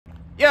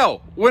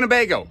Yo,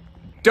 Winnebago,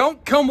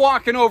 don't come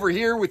walking over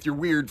here with your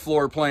weird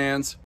floor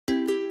plans.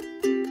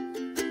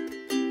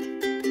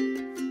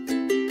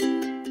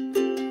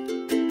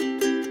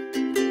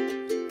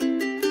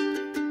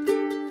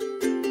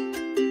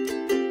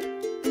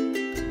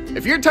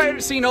 If you're tired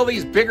of seeing all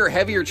these bigger,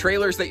 heavier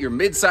trailers that your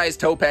mid-sized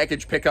tow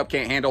package pickup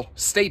can't handle,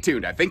 stay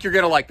tuned. I think you're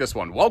going to like this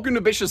one. Welcome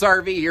to Bish's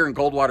RV here in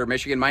Coldwater,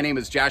 Michigan. My name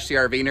is Josh the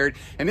RV Nerd,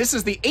 and this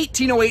is the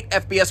 1808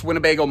 FBS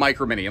Winnebago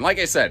Micro Mini. And like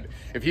I said,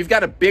 if you've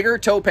got a bigger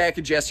tow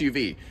package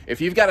SUV,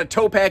 if you've got a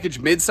tow package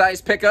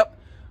mid-sized pickup,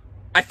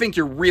 I think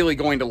you're really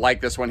going to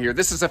like this one here.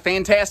 This is a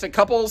fantastic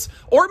couples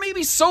or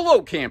maybe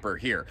solo camper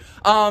here.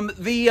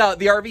 The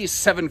RV is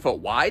 7 foot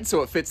wide,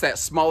 so it fits that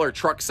smaller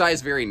truck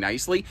size very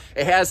nicely.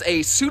 It has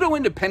a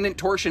pseudo-independent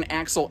torsion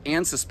axle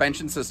and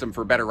suspension system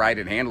for better ride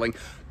and handling.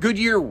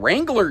 Goodyear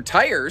Wrangler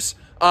tires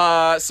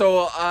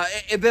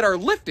that are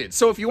lifted.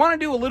 So if you want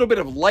to do a little bit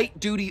of light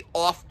duty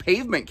off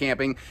pavement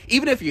camping,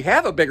 even if you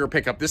have a bigger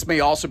pickup, this may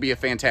also be a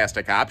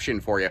fantastic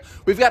option for you.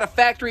 We've got a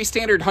factory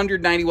standard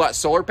 190 watt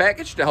solar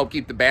package to help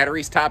keep the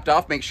batteries topped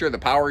off, make sure the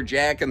power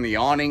jack and the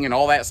awning and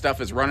all that stuff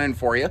is running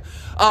for you.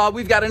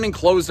 We've got an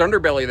enclosed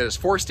underbelly that is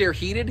forced air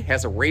heated,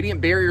 has a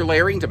radiant barrier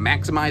layering to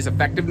maximize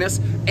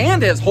effectiveness,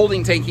 and has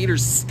holding tank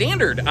heaters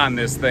standard on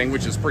this thing,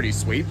 which is pretty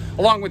sweet,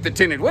 along with the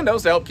tinted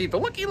windows to help keep the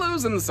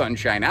looky-loos and the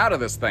sunshine out of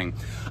this thing.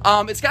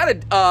 It's got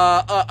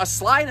a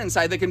slide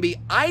inside that can be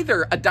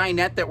either a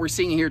dinette that we're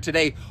seeing here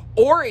today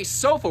or a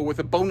sofa with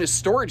a bonus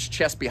storage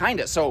chest behind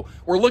it. So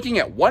we're looking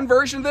at one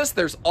version of this.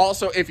 There's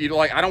also, if you're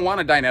like, I don't want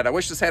a dinette, I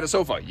wish this had a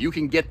sofa, you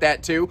can get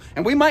that too.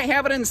 And we might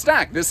have it in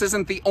stock. This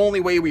isn't the only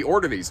way we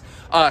order these.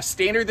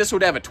 Standard, this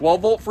would have a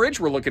 12-volt fridge.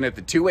 We're looking at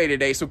the 2.8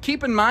 today. So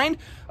keep in mind,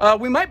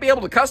 we might be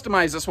able to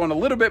customize this one a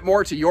little bit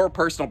more to your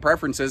personal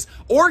preferences,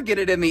 or get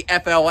it in the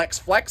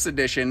FLX Flex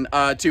Edition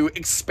to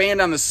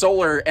expand on the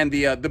solar and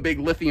the big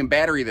lithium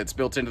battery that's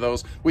built into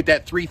those with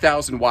that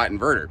 3,000 watt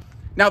inverter.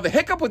 Now, the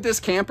hiccup with this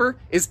camper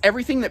is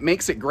everything that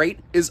makes it great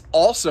is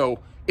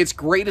also its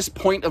greatest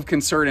point of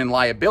concern and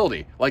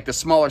liability. Like the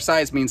smaller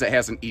size means it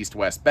has an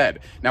east-west bed.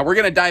 Now, we're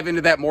going to dive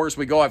into that more as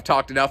we go. I've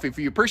talked enough. If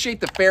you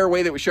appreciate the fair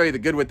way that we show you the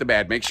good with the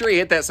bad, make sure you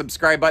hit that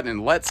subscribe button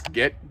and let's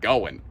get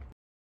going.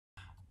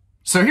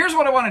 So here's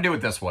what I want to do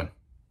with this one.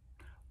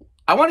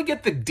 I want to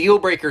get the deal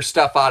breaker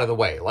stuff out of the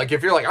way. Like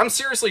if you're like, I'm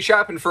seriously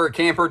shopping for a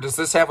camper, does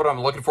this have what I'm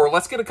looking for?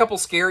 Let's get a couple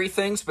scary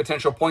things,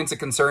 potential points of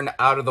concern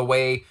out of the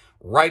way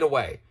right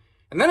away.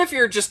 And then if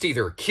you're just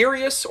either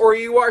curious or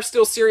you are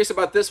still serious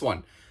about this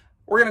one,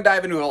 we're going to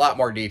dive into a lot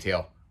more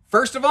detail.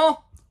 First of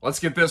all, let's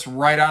get this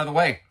right out of the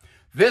way.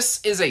 This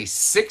is a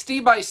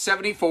 60 by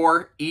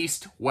 74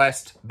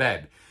 east-west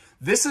bed.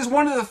 This is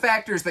one of the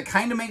factors that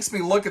kind of makes me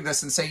look at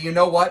this and say, you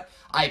know what?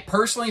 I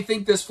personally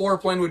think this floor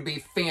plan would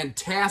be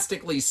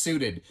fantastically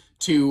suited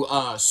to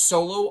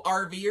solo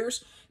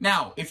RVers.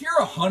 Now, if you're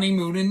a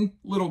honeymooning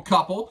little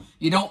couple,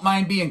 you don't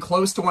mind being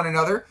close to one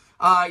another,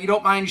 you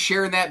don't mind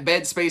sharing that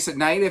bed space at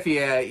night, if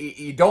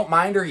you don't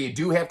mind, or you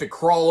do have to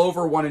crawl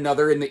over one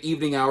another in the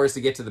evening hours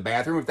to get to the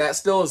bathroom, if that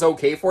still is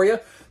okay for you,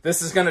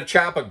 this is going to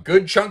chop a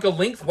good chunk of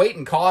length, weight,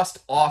 and cost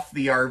off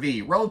the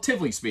RV,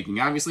 relatively speaking.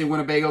 Obviously,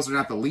 Winnebagos are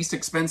not the least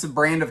expensive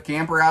brand of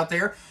camper out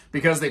there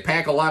because they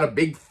pack a lot of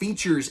big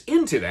features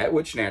into that,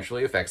 which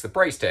naturally affects the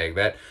price tag.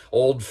 That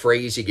old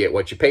phrase, you get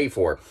what you pay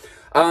for.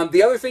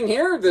 The other thing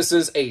here, this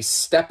is a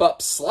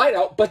step-up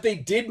slide-out, but they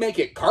did make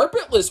it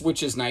carpetless,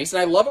 which is nice. And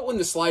I love it when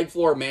the slide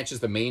floor matches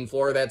the main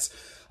floor. That's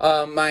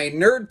my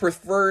nerd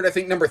preferred, I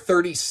think, number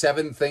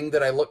 37 thing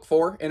that I look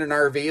for in an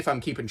RV, if I'm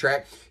keeping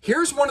track.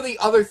 Here's one of the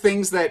other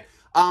things that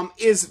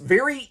is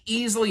very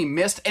easily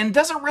missed and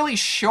doesn't really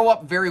show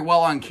up very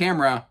well on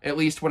camera, at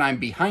least when I'm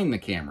behind the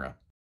camera.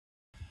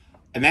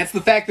 And that's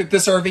the fact that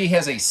this RV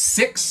has a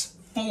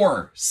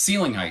 6'4"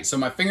 ceiling height. So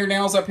my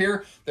fingernails up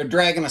here, they're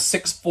dragging a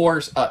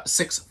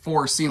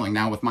 6'4" ceiling.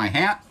 Now with my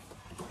hat,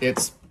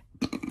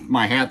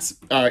 my hat's,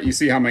 you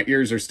see how my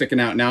ears are sticking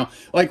out now?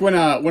 Like when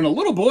a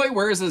little boy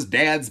wears his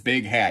dad's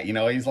big hat, you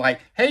know, he's like,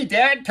 hey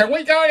dad, can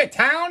we go to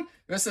town?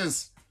 This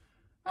is,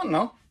 I don't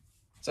know.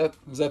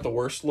 Is that the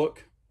worst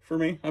look for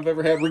me I've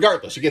ever had?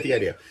 Regardless, you get the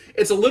idea.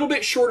 It's a little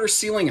bit shorter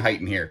ceiling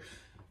height in here.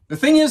 The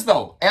thing is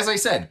though, as I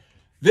said,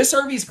 this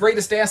RV's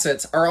greatest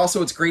assets are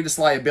also its greatest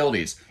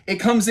liabilities. It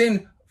comes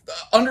in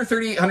under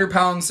 3,800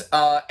 pounds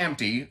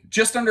empty,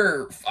 just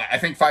under, I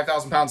think,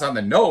 5,000 pounds on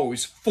the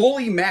nose,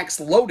 fully max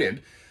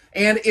loaded,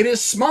 and it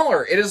is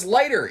smaller, it is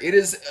lighter, it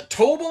is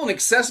towable and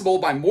accessible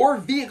by more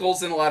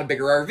vehicles than a lot of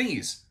bigger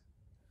RVs.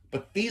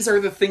 But these are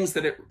the things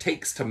that it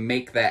takes to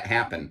make that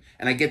happen.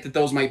 And I get that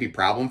those might be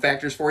problem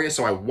factors for you,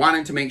 so I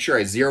wanted to make sure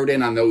I zeroed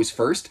in on those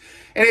first.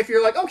 And if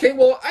you're like, okay,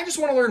 well, I just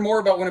want to learn more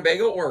about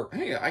Winnebago, or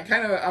hey,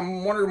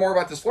 I'm wondering more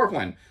about this floor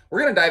plan,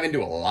 we're going to dive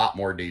into a lot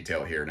more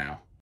detail here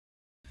now.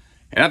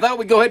 And I thought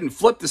we'd go ahead and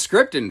flip the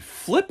script and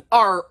flip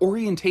our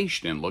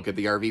orientation and look at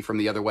the RV from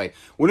the other way.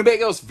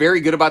 Winnebago's very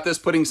good about this,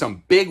 putting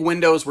some big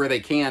windows where they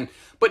can.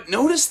 But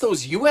notice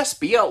those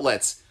USB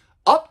outlets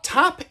up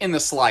top in the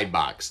slide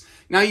box.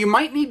 Now, you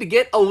might need to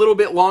get a little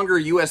bit longer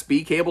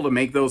USB cable to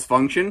make those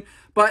function,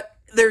 but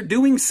they're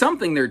doing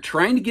something. They're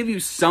trying to give you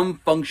some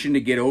function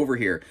to get over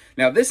here.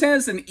 Now, this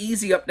has an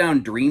easy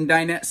up-down dream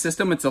dinette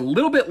system. It's a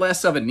little bit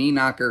less of a knee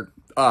knocker,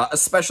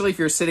 especially if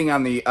you're sitting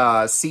on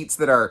the seats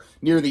that are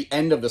near the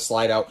end of the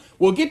slide out.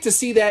 We'll get to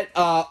see that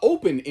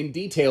open in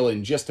detail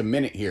in just a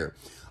minute here.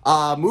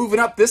 Moving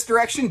up this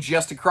direction,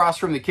 just across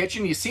from the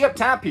kitchen, you see up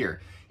top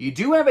here, you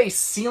do have a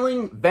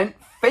ceiling vent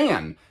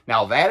fan.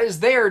 Now, that is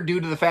there due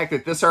to the fact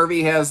that this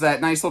RV has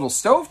that nice little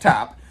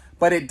stovetop,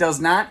 but it does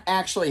not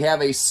actually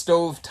have a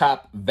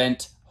stovetop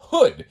vent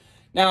hood.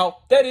 Now,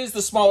 that is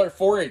the smaller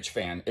 4-inch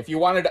fan. If you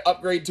wanted to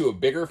upgrade to a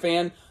bigger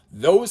fan,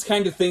 those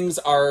kind of things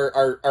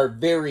are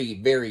very,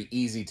 very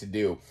easy to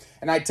do.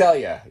 And I tell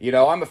you,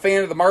 I'm a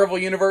fan of the Marvel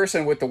Universe,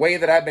 and with the way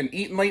that I've been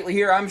eating lately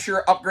here, I'm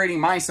sure upgrading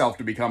myself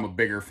to become a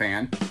bigger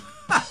fan.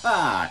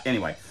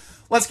 Anyway.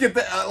 Let's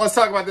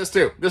talk about this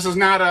too. This is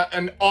not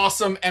an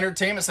awesome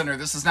entertainment center.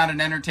 This is not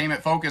an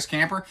entertainment-focused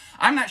camper.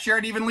 I'm not sure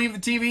I'd even leave the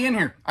TV in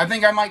here. I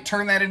think I might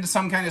turn that into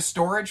some kind of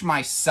storage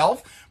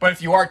myself. But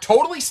if you are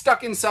totally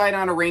stuck inside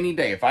on a rainy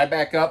day, if I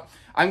back up,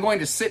 I'm going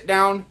to sit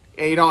down,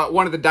 at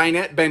one of the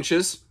dinette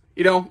benches.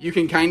 You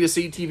can kind of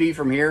see TV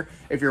from here.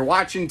 If you're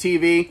watching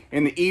TV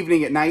in the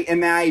evening at night,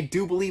 and I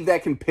do believe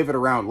that can pivot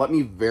around. Let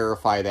me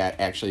verify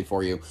that actually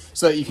for you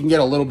so that you can get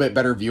a little bit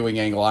better viewing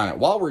angle on it.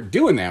 While we're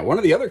doing that, one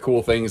of the other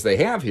cool things they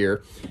have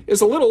here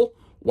is a little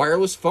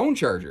wireless phone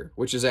charger,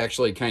 which is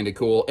actually kind of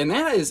cool. And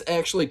that is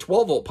actually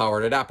 12-volt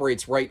powered. It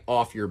operates right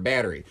off your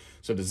battery.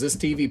 So does this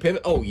TV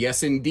pivot? Oh,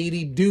 yes,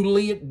 indeedy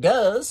doodly it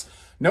does.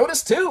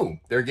 Notice, too,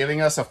 they're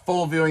giving us a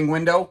full viewing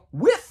window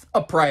with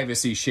a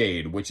privacy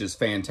shade, which is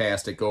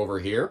fantastic over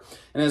here.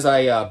 And as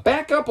I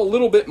back up a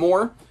little bit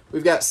more,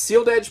 we've got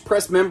sealed edge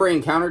pressed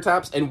membrane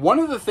countertops. And one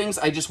of the things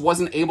I just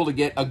wasn't able to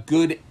get a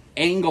good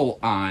angle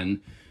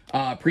on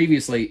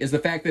previously is the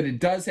fact that it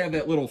does have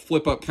that little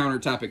flip-up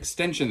countertop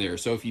extension there.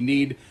 So if you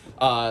need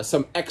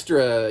some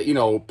extra,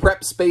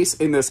 prep space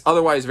in this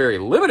otherwise very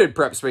limited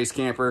prep space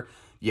camper,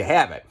 you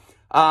have it.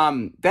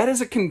 That is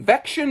a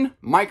convection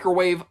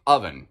microwave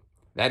oven.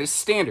 That is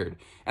standard.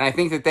 And I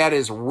think that that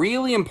is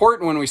really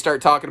important when we start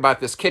talking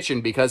about this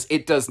kitchen because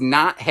it does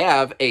not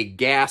have a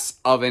gas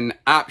oven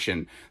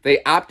option.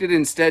 They opted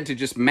instead to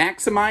just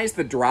maximize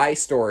the dry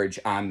storage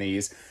on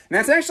these. And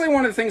that's actually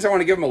one of the things I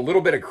want to give them a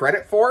little bit of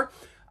credit for.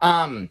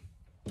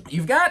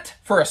 You've got,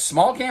 for a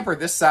small camper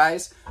this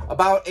size,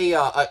 about a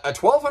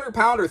 1,200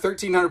 pound or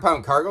 1,300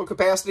 pound cargo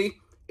capacity.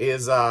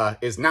 Is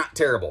not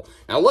terrible.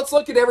 Now let's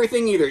look at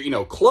everything either,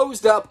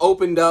 closed up,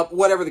 opened up,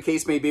 whatever the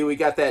case may be. We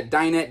got that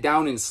dinette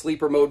down in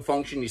sleeper mode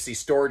function. You see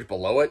storage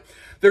below it.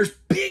 There's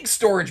big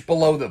storage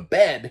below the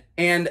bed,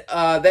 and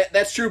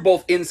that's true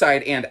both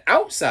inside and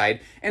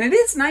outside. And it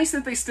is nice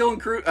that they still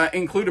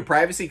include a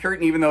privacy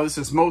curtain, even though this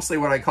is mostly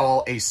what I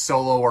call a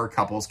solo or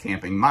couples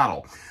camping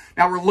model.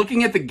 Now we're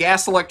looking at the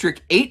gas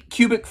electric 8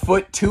 cubic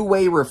foot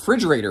two-way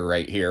refrigerator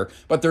right here,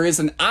 but there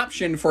is an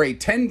option for a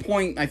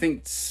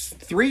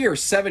 3 or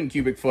 7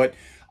 cubic foot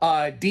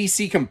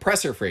DC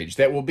compressor fridge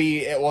that will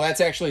be, well, that's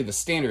actually the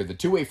standard. The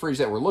two-way fridge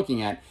that we're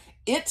looking at,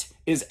 it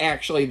is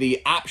actually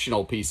the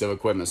optional piece of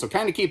equipment. So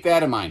kind of keep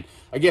that in mind.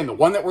 Again, the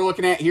one that we're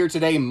looking at here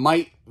today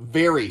might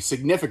vary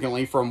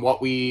significantly from what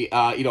we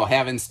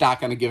have in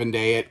stock on a given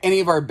day at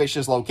any of our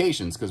Bish's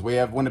locations, because we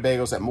have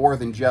Winnebagos at more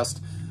than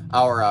just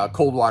our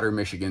Coldwater,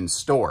 Michigan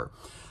store.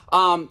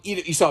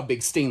 You saw a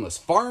big stainless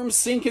farm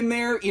sink in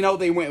there.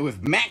 They went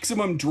with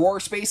maximum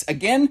drawer space.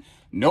 Again,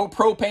 no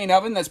propane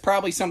oven. That's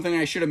probably something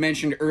I should have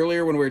mentioned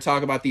earlier when we were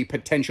talking about the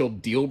potential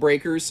deal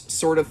breakers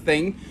sort of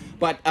thing.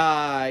 But,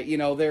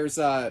 there's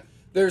a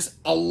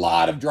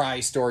lot of dry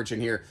storage in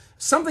here.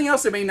 Something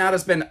else that may not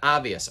have been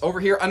obvious.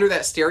 Over here under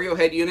that stereo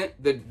head unit,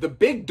 the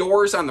big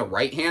doors on the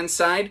right-hand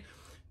side,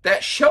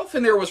 that shelf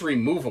in there was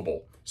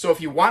removable. So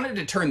if you wanted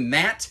to turn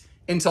that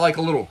into like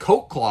a little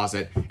coat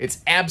closet,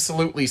 it's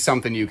absolutely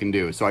something you can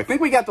do. So I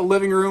think we got the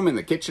living room and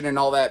the kitchen and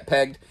all that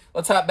pegged.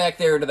 Let's hop back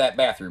there into that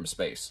bathroom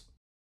space.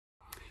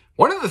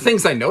 One of the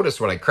things I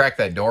noticed when I cracked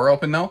that door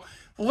open though,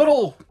 a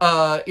little,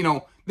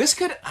 this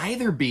could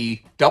either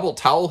be double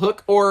towel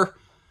hook, or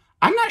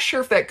I'm not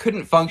sure if that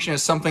couldn't function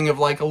as something of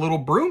like a little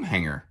broom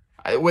hanger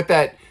with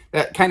that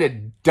kind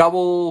of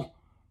double,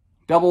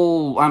 I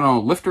don't know,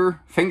 lifter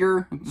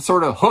finger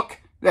sort of hook.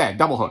 Yeah,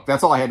 double hook.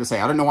 That's all I had to say.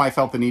 I don't know why I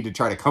felt the need to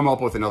try to come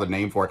up with another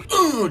name for it.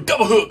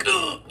 Double hook.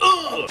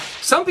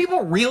 Some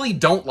people really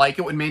don't like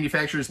it when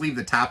manufacturers leave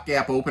the top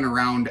gap open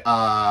around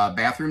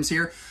bathrooms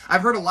here.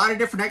 I've heard a lot of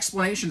different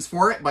explanations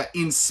for it, but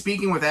in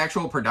speaking with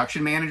actual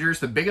production managers,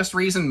 the biggest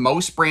reason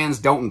most brands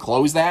don't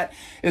enclose that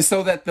is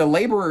so that the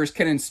laborers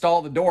can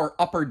install the door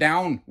up or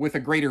down with a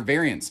greater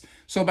variance.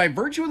 So by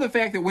virtue of the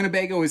fact that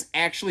Winnebago is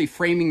actually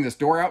framing this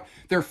door out,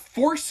 they're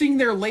forcing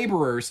their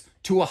laborers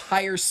to a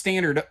higher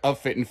standard of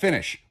fit and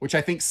finish, which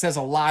I think says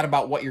a lot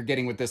about what you're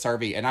getting with this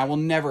RV. And I will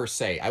never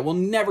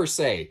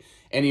say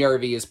any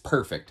RV is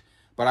perfect,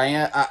 but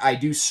I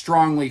do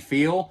strongly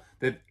feel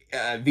that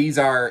these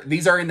are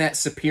in that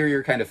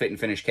superior kind of fit and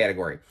finish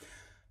category.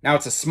 Now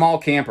it's a small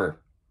camper.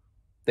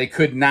 They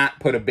could not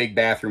put a big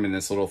bathroom in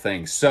this little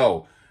thing.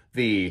 So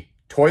the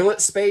toilet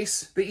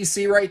space that you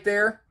see right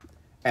there,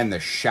 and the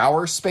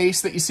shower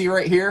space that you see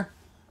right here,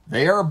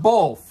 they are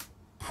both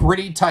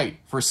pretty tight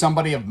for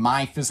somebody of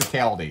my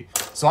physicality.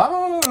 So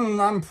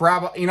I'm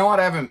probably, you know what,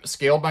 I haven't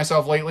scaled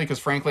myself lately because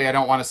frankly, I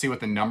don't want to see what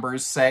the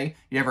numbers say.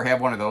 You ever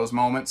have one of those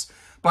moments?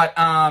 But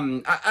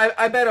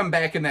I bet I'm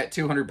back in that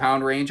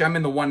 200-pound range. I'm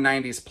in the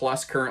 190s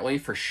plus currently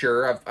for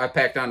sure. I've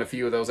packed on a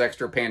few of those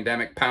extra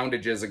pandemic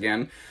poundages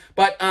again.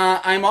 But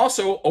I'm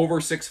also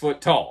over 6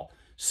 foot tall.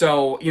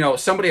 So, you know,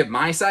 somebody of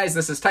my size,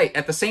 this is tight.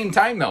 At the same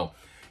time though,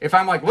 if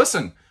I'm like,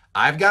 listen,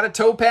 I've got a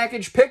tow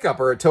package pickup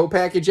or a tow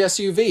package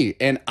SUV,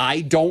 and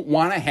I don't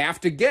want to have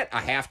to get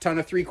a half ton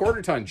of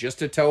 3/4 ton just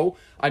to tow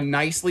a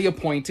nicely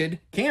appointed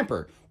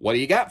camper. What do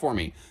you got for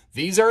me?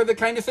 These are the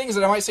kind of things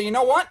that I might say, you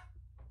know what?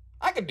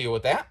 I could deal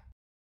with that.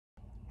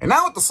 And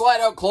now with the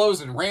slide out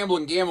close and ramble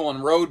and gamble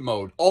in road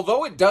mode,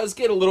 although it does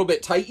get a little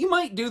bit tight, you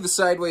might do the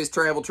sideways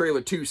travel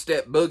trailer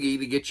 2-step boogie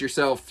to get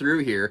yourself through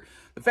here.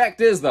 The fact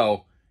is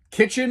though,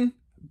 kitchen,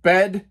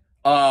 bed,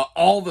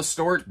 all the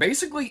storage,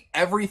 basically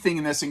everything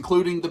in this,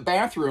 including the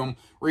bathroom,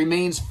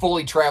 remains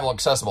fully travel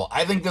accessible.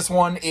 I think this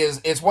one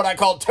is what I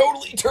call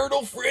totally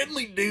turtle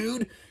friendly,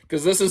 dude,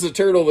 because this is a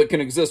turtle that can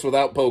exist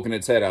without poking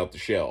its head out the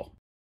shell.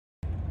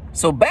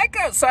 So back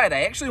outside,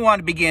 I actually want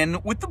to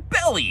begin with the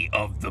belly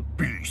of the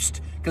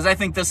beast, because I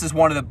think this is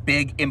one of the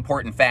big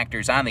important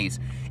factors on these.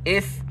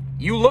 If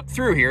you look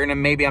through here,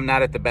 and maybe I'm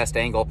not at the best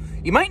angle,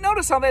 you might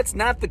notice how that's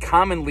not the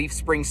common leaf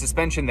spring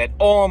suspension that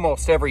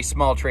almost every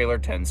small trailer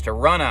tends to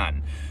run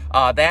on.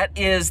 That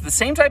is the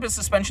same type of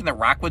suspension that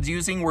Rockwood's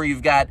using, where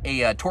you've got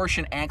a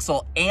torsion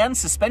axle and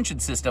suspension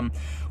system,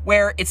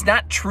 where it's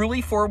not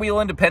truly four-wheel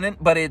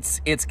independent, but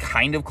it's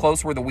kind of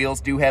close, where the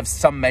wheels do have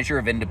some measure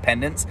of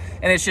independence,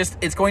 and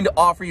it's going to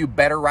offer you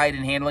better ride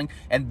and handling.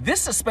 And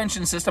this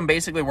suspension system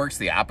basically works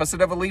the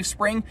opposite of a leaf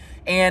spring,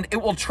 and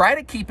it will try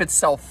to keep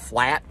itself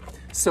flat,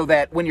 so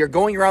that when you're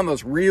going around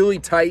those really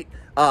tight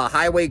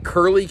highway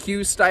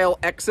curly-Q style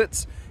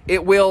exits,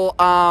 it will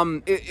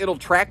it'll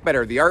track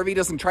better. The RV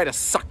doesn't try to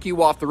suck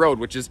you off the road,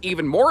 which is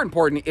even more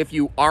important if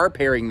you are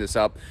pairing this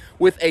up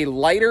with a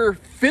lighter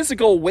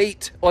physical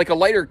weight, like a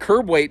lighter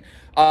curb weight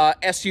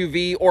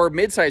SUV or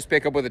midsize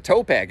pickup with a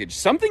tow package.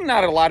 Something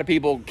not a lot of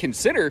people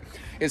consider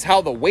is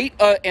how the weight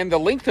and the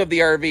length of the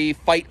RV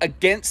fight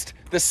against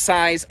the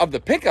size of the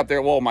pickup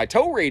there. Well, my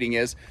tow rating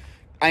is,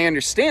 I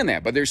understand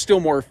that, but there's still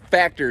more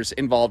factors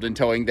involved in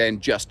towing than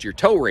just your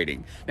tow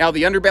rating. Now,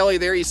 the underbelly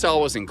there you saw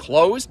was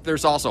enclosed.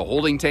 There's also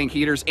holding tank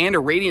heaters and a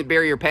radiant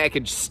barrier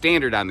package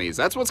standard on these.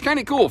 That's what's kind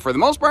of cool. For the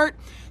most part,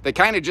 they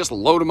kind of just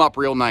load them up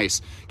real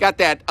nice. Got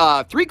that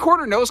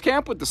 3/4 nose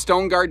cap with the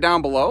stone guard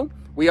down below.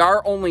 We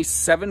are only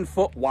 7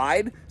 foot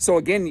wide. So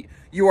again,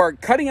 you are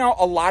cutting out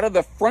a lot of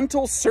the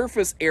frontal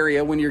surface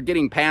area when you're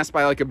getting passed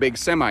by like a big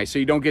semi, so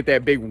you don't get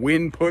that big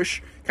wind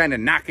push kind of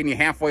knocking you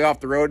halfway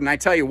off the road. And I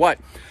tell you what,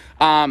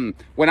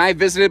 when I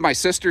visited my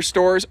sister's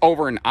stores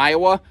over in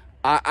Iowa,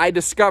 I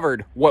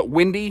discovered what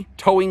windy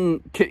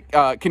towing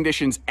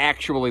conditions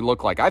actually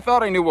look like. I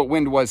thought I knew what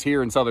wind was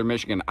here in southern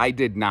Michigan. I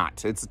did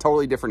not. It's a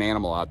totally different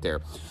animal out there.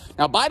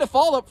 Now, by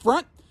default up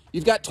front,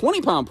 you've got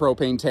 20-pound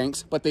propane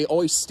tanks, but they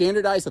always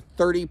standardize a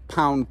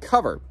 30-pound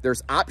cover.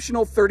 There's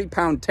optional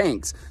 30-pound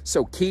tanks,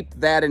 so keep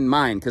that in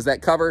mind, because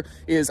that cover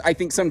is, I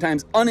think,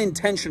 sometimes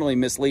unintentionally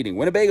misleading.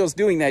 Winnebago's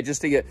doing that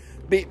just to get...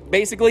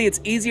 Basically, it's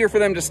easier for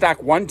them to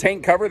stock one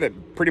tank cover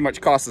that pretty much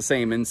costs the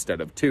same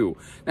instead of two.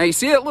 Now, you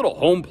see that little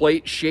home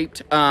plate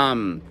shaped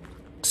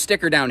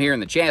sticker down here in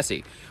the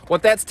chassis.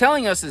 What that's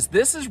telling us is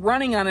this is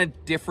running on a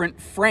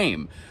different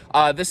frame.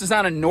 This is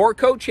on a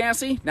Norco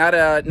chassis, not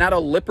a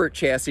Lippert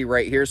chassis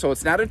right here, so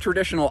it's not a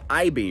traditional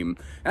I-beam.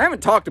 And I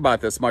haven't talked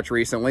about this much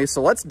recently,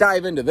 so let's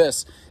dive into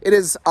this. It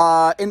is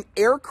an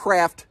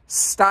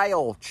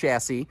aircraft-style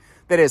chassis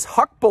that is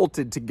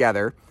huck-bolted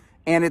together,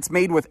 and it's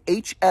made with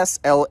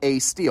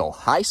HSLA steel,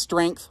 high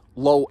strength,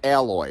 low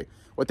alloy.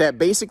 What that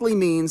basically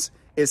means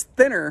is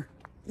thinner,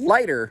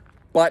 lighter,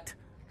 but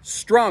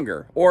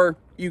stronger, or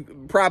you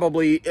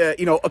probably,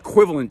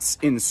 equivalents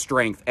in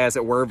strength, as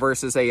it were,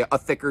 versus a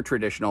thicker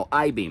traditional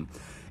I-beam.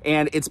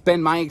 And it's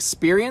been my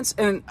experience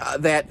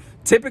that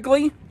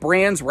typically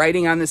brands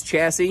riding on this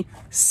chassis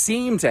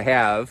seem to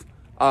have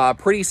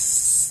pretty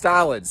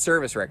solid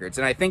service records.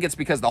 And I think it's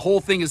because the whole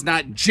thing is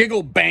not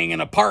jiggle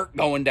banging apart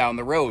going down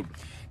the road.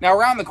 Now,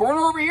 around the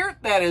corner over here,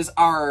 that is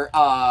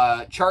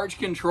our charge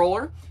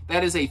controller.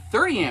 That is a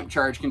 30-amp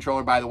charge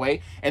controller, by the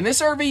way. And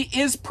this RV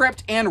is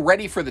prepped and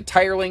ready for the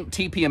TireLink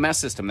TPMS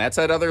system. That's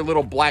that other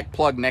little black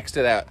plug next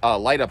to that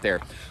light up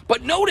there.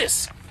 But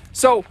notice,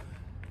 so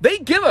they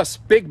give us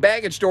big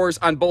baggage doors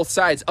on both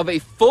sides of a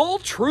full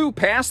true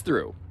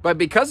pass-through. But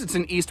because it's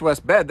an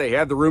east-west bed, they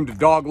had the room to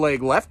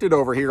dogleg left it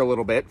over here a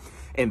little bit.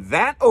 And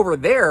that over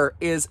there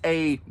is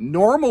a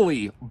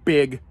normally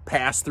big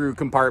pass-through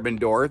compartment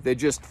door that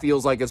just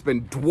feels like it's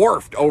been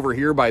dwarfed over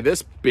here by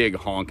this big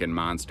honking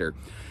monster.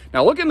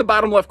 Now look in the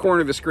bottom left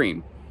corner of the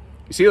screen.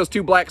 You see those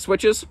two black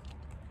switches?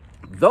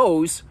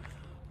 Those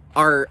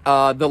are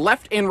the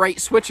left and right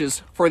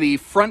switches for the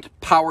front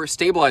power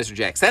stabilizer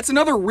jacks. That's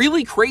another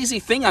really crazy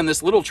thing on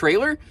this little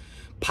trailer.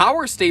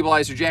 Power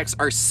stabilizer jacks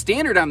are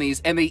standard on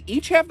these, and they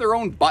each have their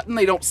own button.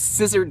 They don't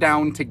scissor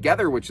down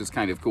together, which is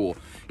kind of cool.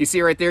 You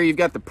see right there, you've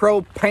got the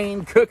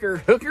propane cooker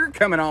hooker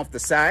coming off the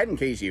side in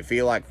case you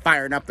feel like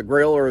firing up the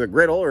grill or the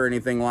griddle or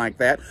anything like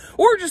that,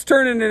 or just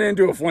turning it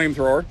into a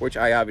flamethrower, which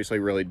I obviously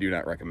really do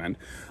not recommend.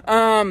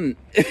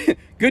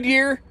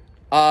 Goodyear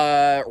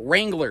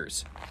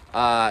Wranglers.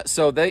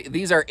 So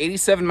these are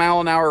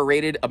 87-mile-an-hour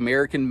rated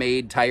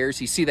American-made tires.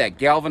 You see that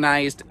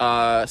galvanized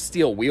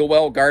steel wheel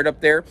well guard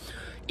up there.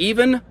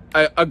 Even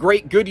a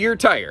great Goodyear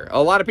tire.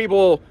 A lot of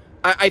people,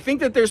 I think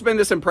that there's been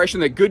this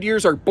impression that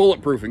Goodyears are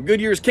bulletproof and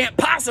Goodyears can't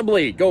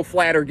possibly go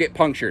flat or get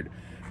punctured.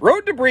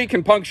 Road debris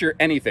can puncture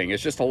anything.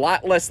 It's just a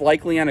lot less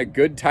likely on a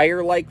good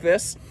tire like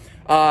this.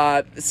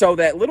 So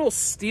that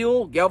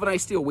little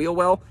galvanized steel wheel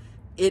well,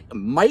 it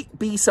might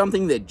be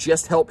something that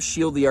just helps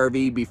shield the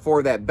RV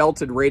before that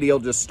belted radial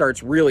just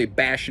starts really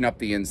bashing up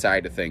the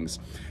inside of things.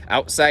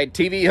 Outside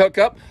TV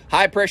hookup,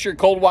 high pressure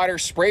cold water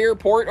sprayer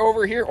port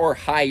over here, or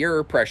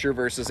higher pressure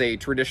versus a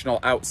traditional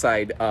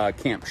outside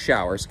camp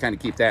shower, so kind of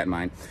keep that in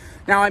mind.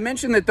 Now I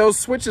mentioned that those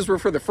switches were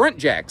for the front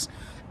jacks.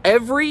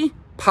 Every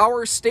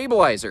power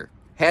stabilizer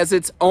has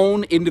its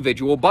own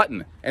individual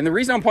button. And the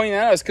reason I'm pointing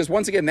that out is because,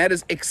 once again, that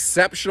is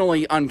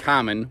exceptionally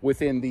uncommon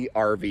within the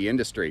RV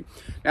industry.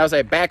 Now, as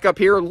I back up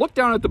here, look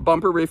down at the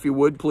bumper, if you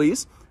would,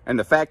 please. And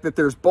the fact that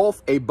there's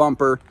both a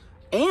bumper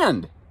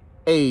and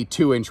a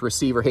 2-inch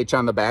receiver hitch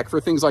on the back for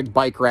things like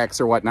bike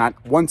racks or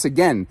whatnot. Once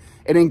again,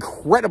 an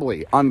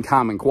incredibly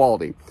uncommon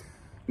quality.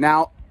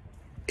 Now,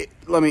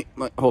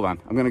 hold on.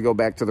 I'm going to go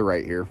back to the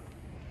right here.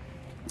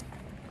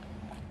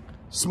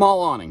 Small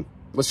awning.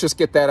 Let's just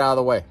get that out of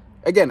the way.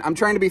 Again, I'm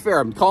trying to be fair.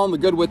 I'm calling the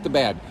good with the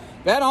bad.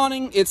 That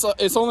awning, it's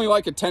only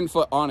like a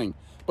 10-foot awning,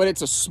 but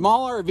it's a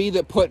small RV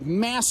that put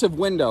massive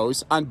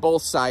windows on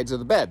both sides of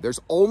the bed.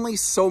 There's only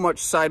so much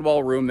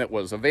sidewall room that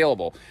was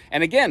available.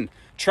 And again,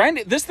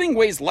 this thing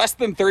weighs less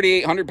than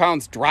 3,800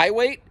 pounds dry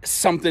weight.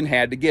 Something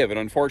had to give. And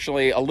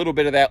unfortunately, a little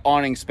bit of that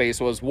awning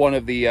space was one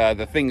of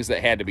the things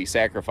that had to be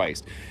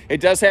sacrificed. It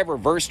does have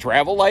reverse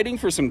travel lighting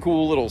for some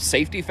cool little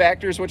safety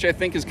factors, which I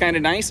think is kind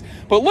of nice.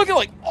 But look at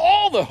like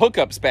all the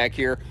hookups back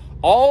here,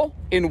 all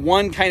in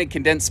one kind of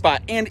condensed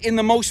spot and in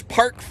the most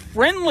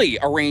park-friendly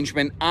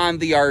arrangement on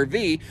the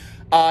RV.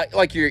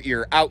 Like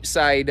your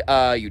outside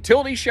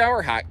utility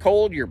shower, hot,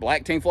 cold, your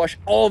black tank flush,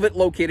 all of it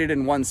located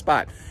in one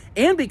spot.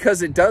 And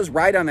because it does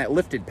ride on that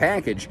lifted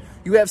package,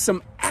 you have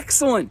some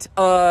excellent,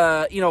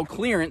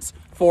 clearance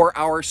for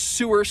our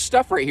sewer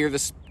stuff right here, the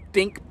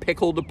Stink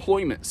Pickle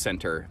Deployment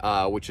Center,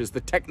 which is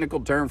the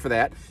technical term for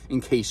that, in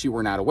case you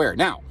were not aware.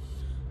 Now,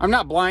 I'm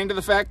not blind to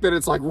the fact that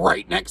it's like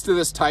right next to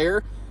this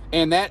tire,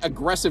 and that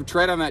aggressive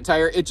tread on that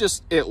tire,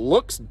 it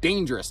looks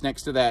dangerous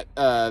next to that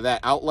that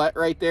outlet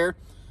right there.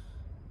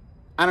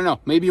 I don't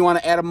know, maybe you want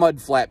to add a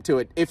mud flap to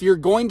it. If you're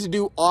going to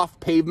do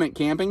off-pavement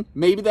camping,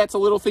 maybe that's a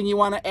little thing you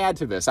want to add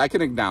to this. I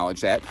can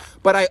acknowledge that.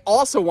 But I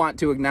also want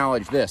to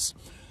acknowledge this.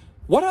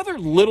 What other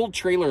little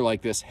trailer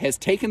like this has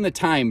taken the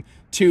time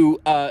to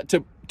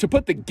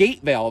put the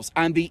gate valves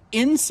on the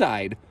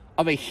inside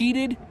of a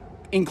heated,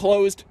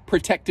 enclosed,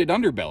 protected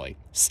underbelly?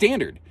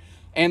 Standard.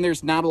 And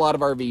there's not a lot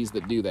of RVs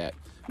that do that.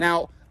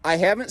 Now, I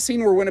haven't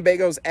seen where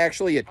Winnebago's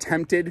actually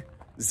attempted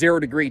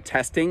 0-degree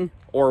testing,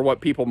 or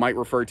what people might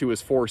refer to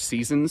as 4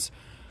 seasons.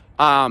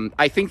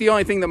 I think the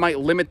only thing that might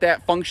limit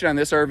that function on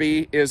this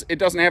RV is it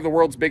doesn't have the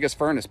world's biggest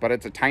furnace, but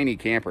it's a tiny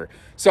camper.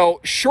 So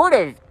short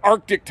of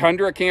Arctic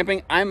tundra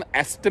camping, I'm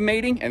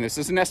estimating, and this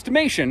is an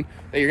estimation,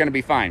 that you're going to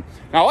be fine.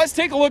 Now let's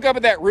take a look up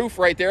at that roof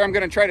right there. I'm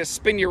going to try to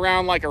spin you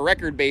around like a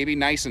record baby,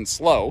 nice and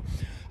slow.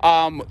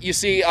 You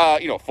see,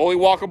 fully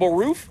walkable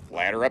roof,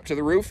 ladder up to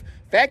the roof.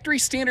 Factory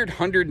standard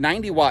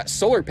 190-watt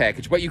solar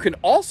package, but you can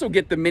also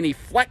get the mini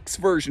flex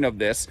version of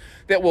this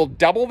that will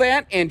double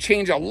that and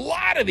change a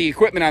lot of the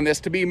equipment on this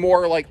to be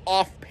more like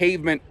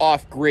off-pavement,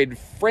 off-grid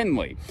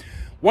friendly.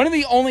 One of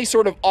the only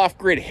sort of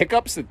off-grid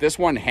hiccups that this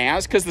one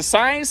has, because the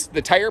size,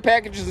 the tire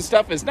packages and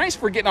stuff is nice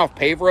for getting off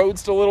paved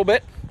roads a little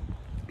bit,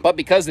 but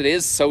because it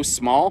is so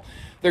small,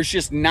 there's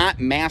just not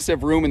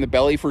massive room in the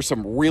belly for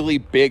some really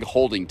big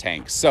holding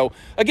tanks. So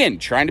again,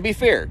 trying to be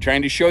fair,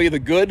 trying to show you the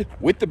good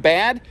with the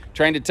bad,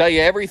 trying to tell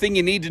you everything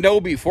you need to know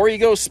before you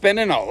go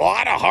spending a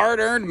lot of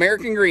hard-earned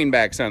American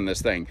greenbacks on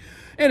this thing.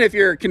 And if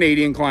you're a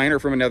Canadian client or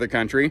from another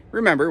country,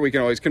 remember, we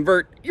can always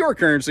convert your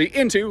currency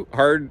into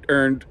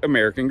hard-earned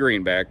American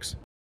greenbacks.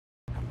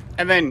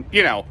 And then,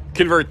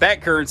 convert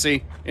that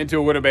currency into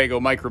a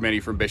Winnebago Micro Mini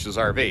from Bish's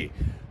RV.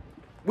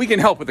 We can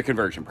help with the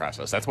conversion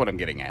process. That's what I'm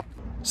getting at.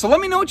 So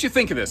let me know what you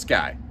think of this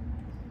guy.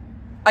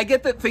 I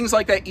get that things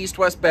like that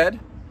east-west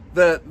bed,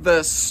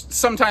 the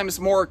sometimes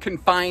more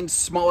confined,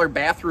 smaller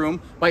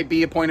bathroom might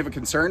be a point of a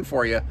concern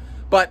for you,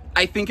 but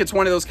I think it's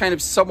one of those kind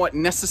of somewhat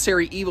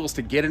necessary evils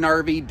to get an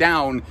RV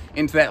down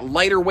into that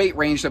lighter weight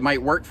range that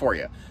might work for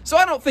you. So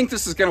I don't think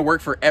this is going to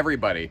work for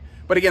everybody.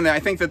 But again, I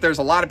think that there's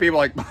a lot of people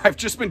like, I've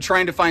just been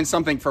trying to find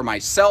something for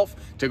myself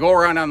to go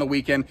around on the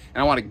weekend,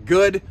 and I want a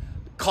good,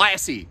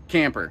 classy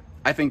camper.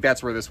 I think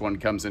that's where this one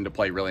comes into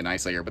play really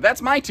nicely here. But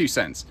that's my 2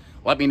 cents.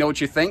 Let me know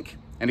what you think.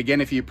 And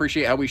again, if you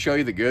appreciate how we show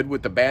you the good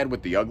with the bad,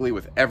 with the ugly,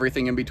 with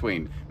everything in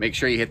between, make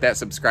sure you hit that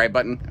subscribe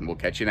button, and we'll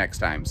catch you next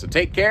time. So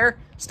take care,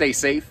 stay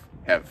safe,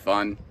 have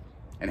fun,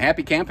 and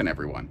happy camping,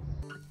 everyone.